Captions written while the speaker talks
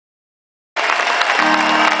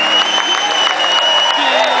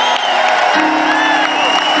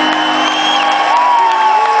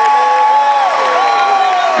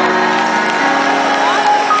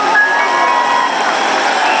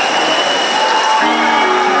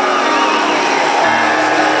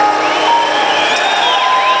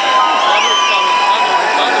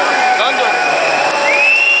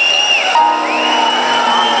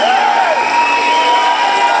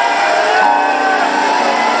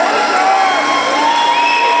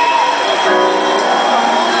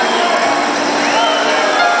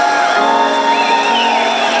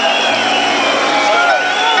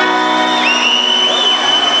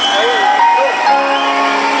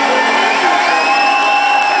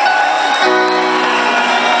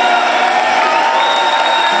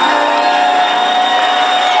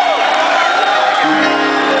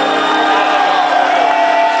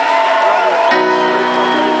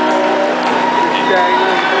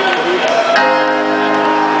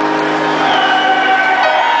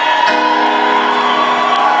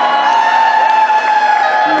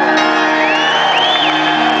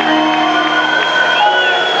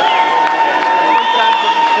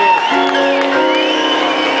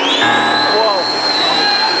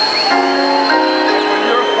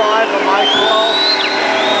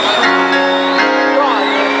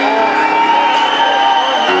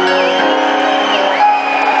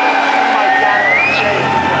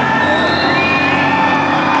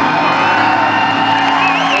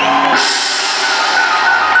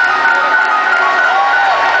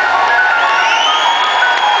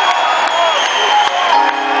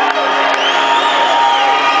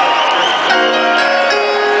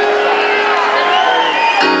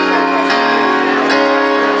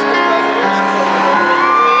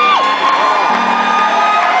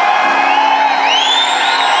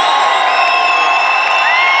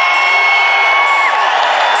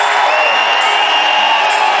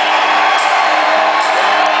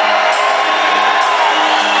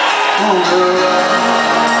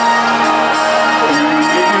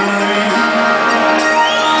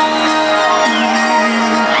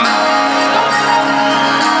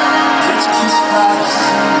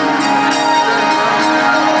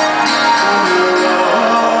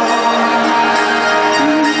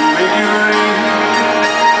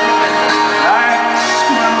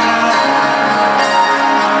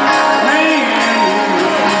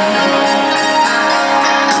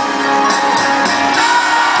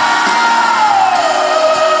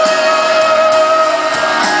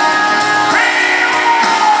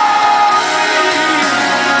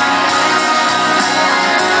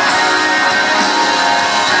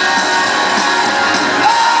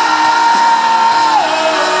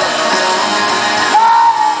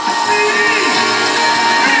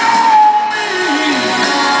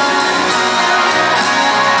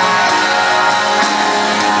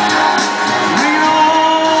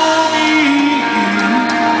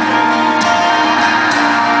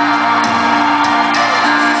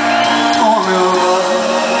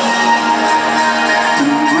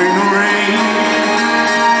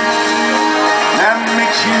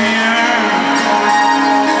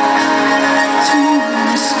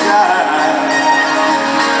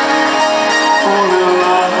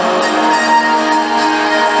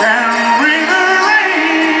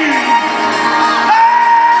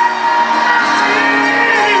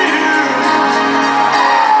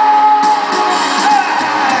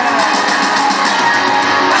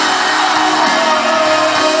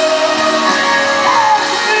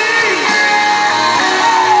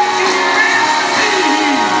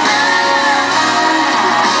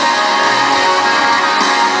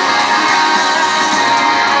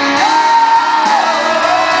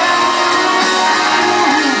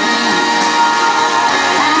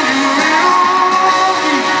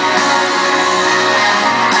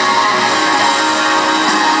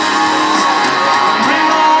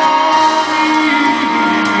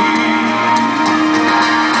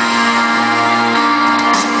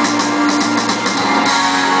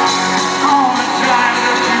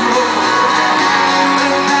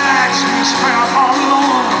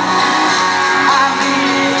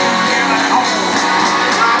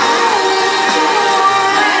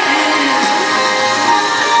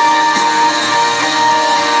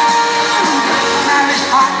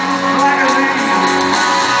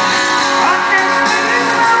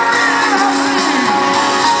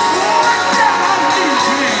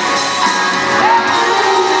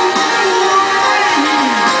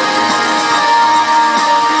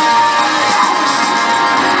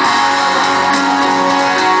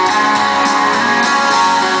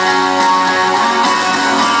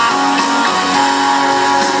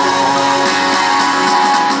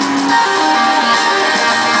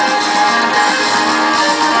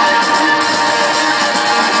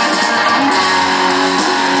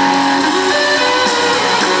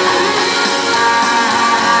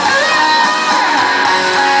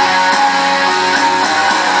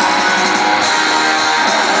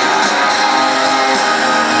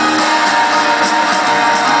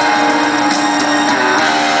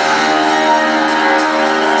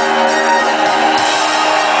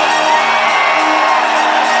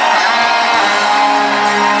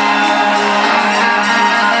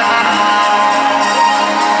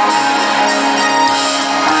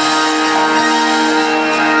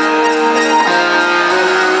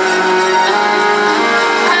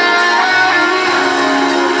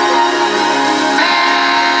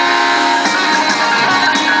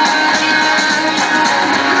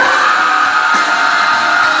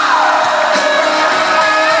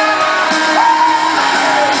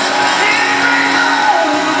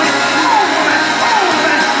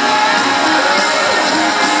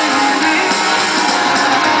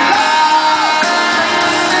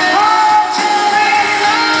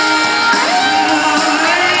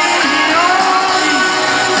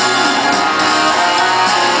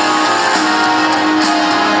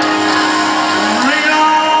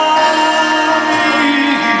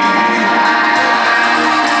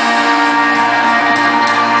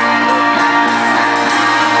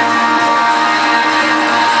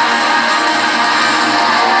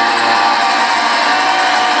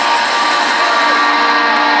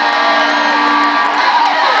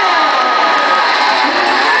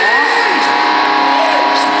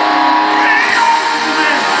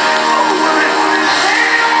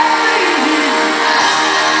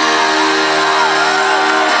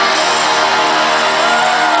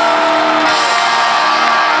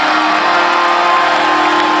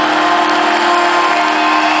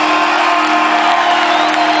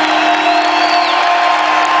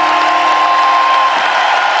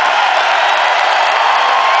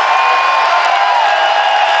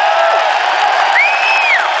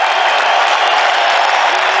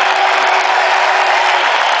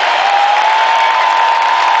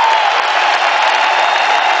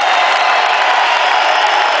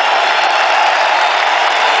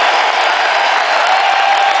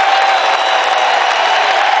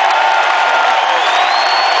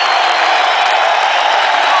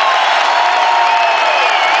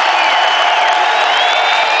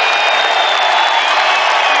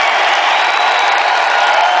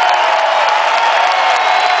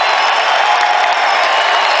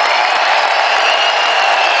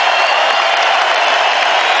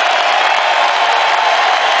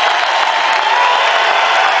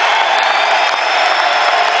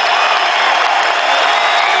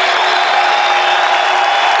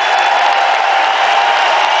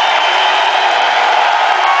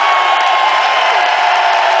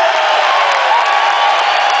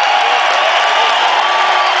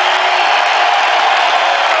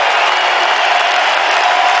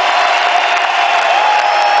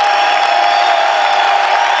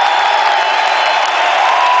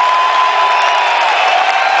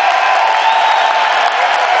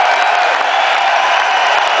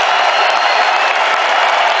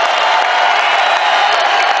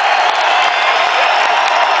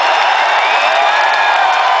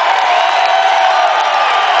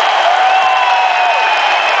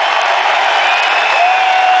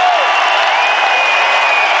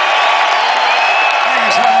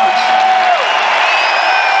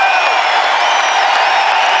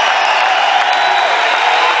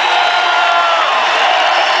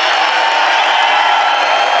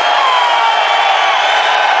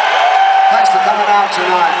out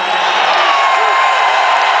tonight.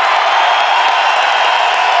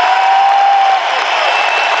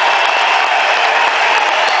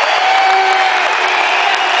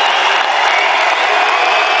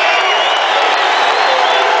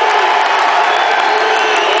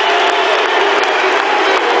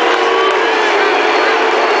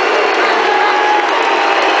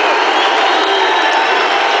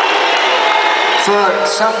 For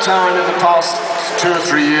some time in the past 2 or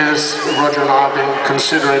 3 years, Roger and I have been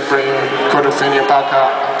considering bringing Quadrophenia back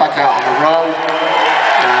out on the road.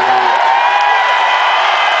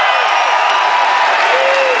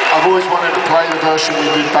 I've always wanted to play the version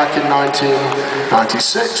we did back in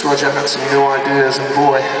 1996. Roger had some new ideas, and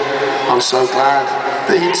boy, I'm so glad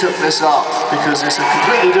that he took this up, because it's a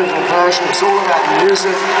completely different version. It's all about the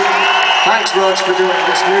music. Thanks, Roger, for doing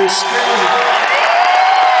this new skin.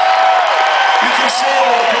 You can see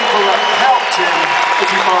all the people that helped him.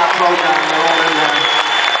 If you buy a program, they're all in there.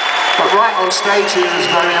 But right on stage here is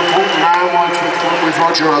very important. I worked with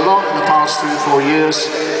Roger a lot in the past 3 or 4 years.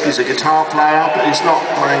 He's a guitar player, but he's not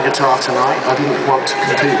playing guitar tonight. I didn't want to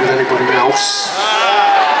compete with anybody else.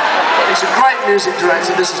 But he's a great music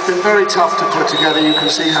director. This has been very tough to put together. You can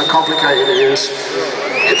see how complicated it is.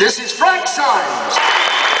 This is Frank Symes.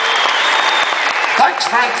 Thanks,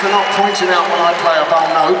 Frank, for not pointing out when I play a bum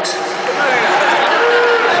note.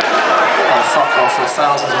 Oh, fuck off, there's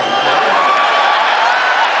thousands of them.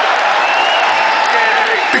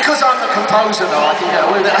 Because I'm the composer, though, I can get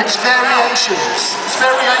away with it. It's variations. It's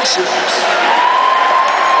variations.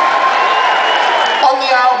 On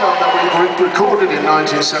the album that we recorded in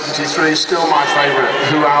 1973, still my favourite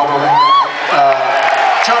Who album,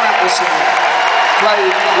 John Epperson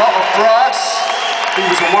played a lot of brass. He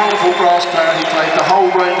was a wonderful brass player. He played the whole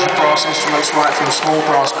range of brass instruments, right from small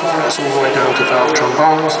brass cornets all the way down to valve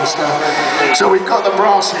trombones and stuff. So we've got the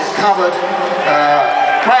brass here covered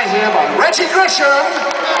right here by Reggie Grisham.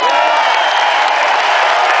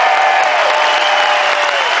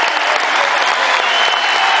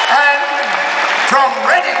 And from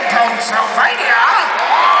Reading, Pennsylvania,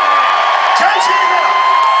 J.T. Miller.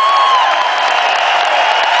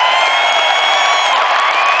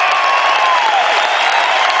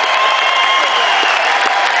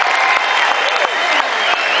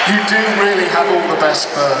 You do really have all the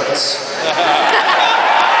best birds.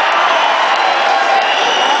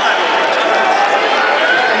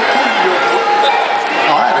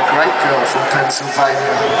 I had a great girl from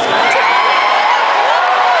Pennsylvania.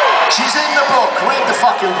 She's in the book. Read the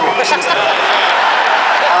fucking book. She's there.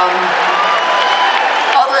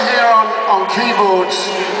 Over here on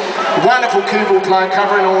keyboards, wonderful keyboard player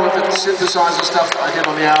covering all of the synthesizer stuff that I did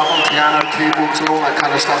on the album, piano, keyboards, and all that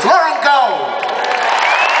kind of stuff. Lauren Gold.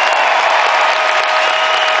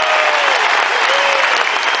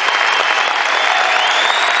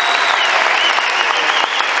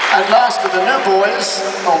 And last of the new boys,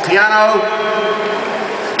 on piano,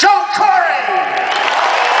 John Corey!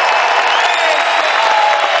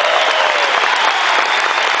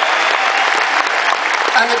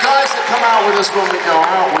 And the guys that come out with us when we go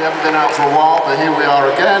out, we haven't been out for a while, but here we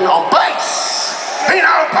are again, on bass,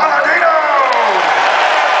 Pino Palladino!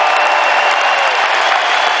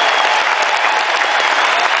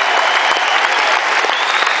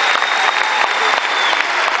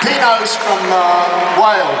 Pino's from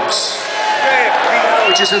Wales,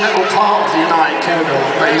 which is a little part of the United Kingdom,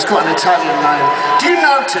 but he's got an Italian name. Do you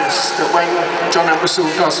notice that when John Entwistle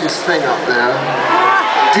does his thing up there,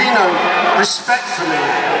 Pino respectfully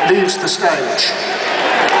leaves the stage?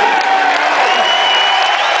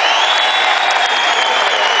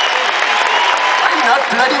 I'm not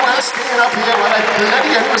bloody well standing up here while I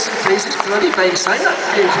bloody Entwistle plays his bloody bass. I'm not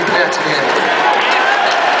being compared to him.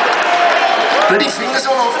 Bloody fingers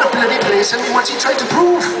all over the bloody place. I mean, what's he trying to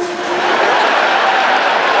prove?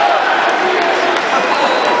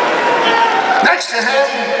 Next to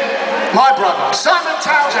him, my brother, Simon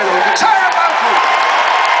Townshend, on guitar and vocal.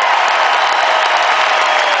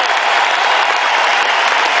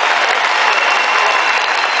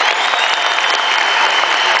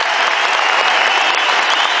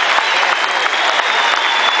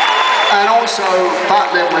 And also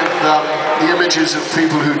battling with the images of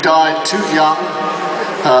people who died too young.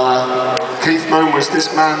 Keith Moon was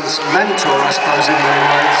this man's mentor, I suppose, in many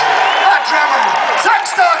ways. Our drummer, Zach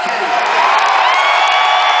Starkey!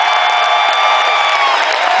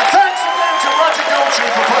 And thanks again to Roger Daltrey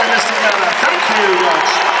for putting this together. Thank you, Rog.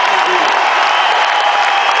 Thank you.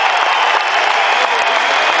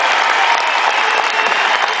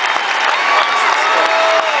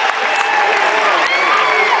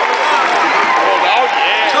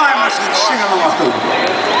 Sing along.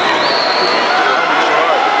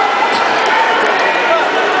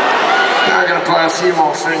 few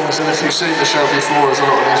more things, and if you've seen the show before, as a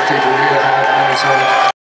lot of these people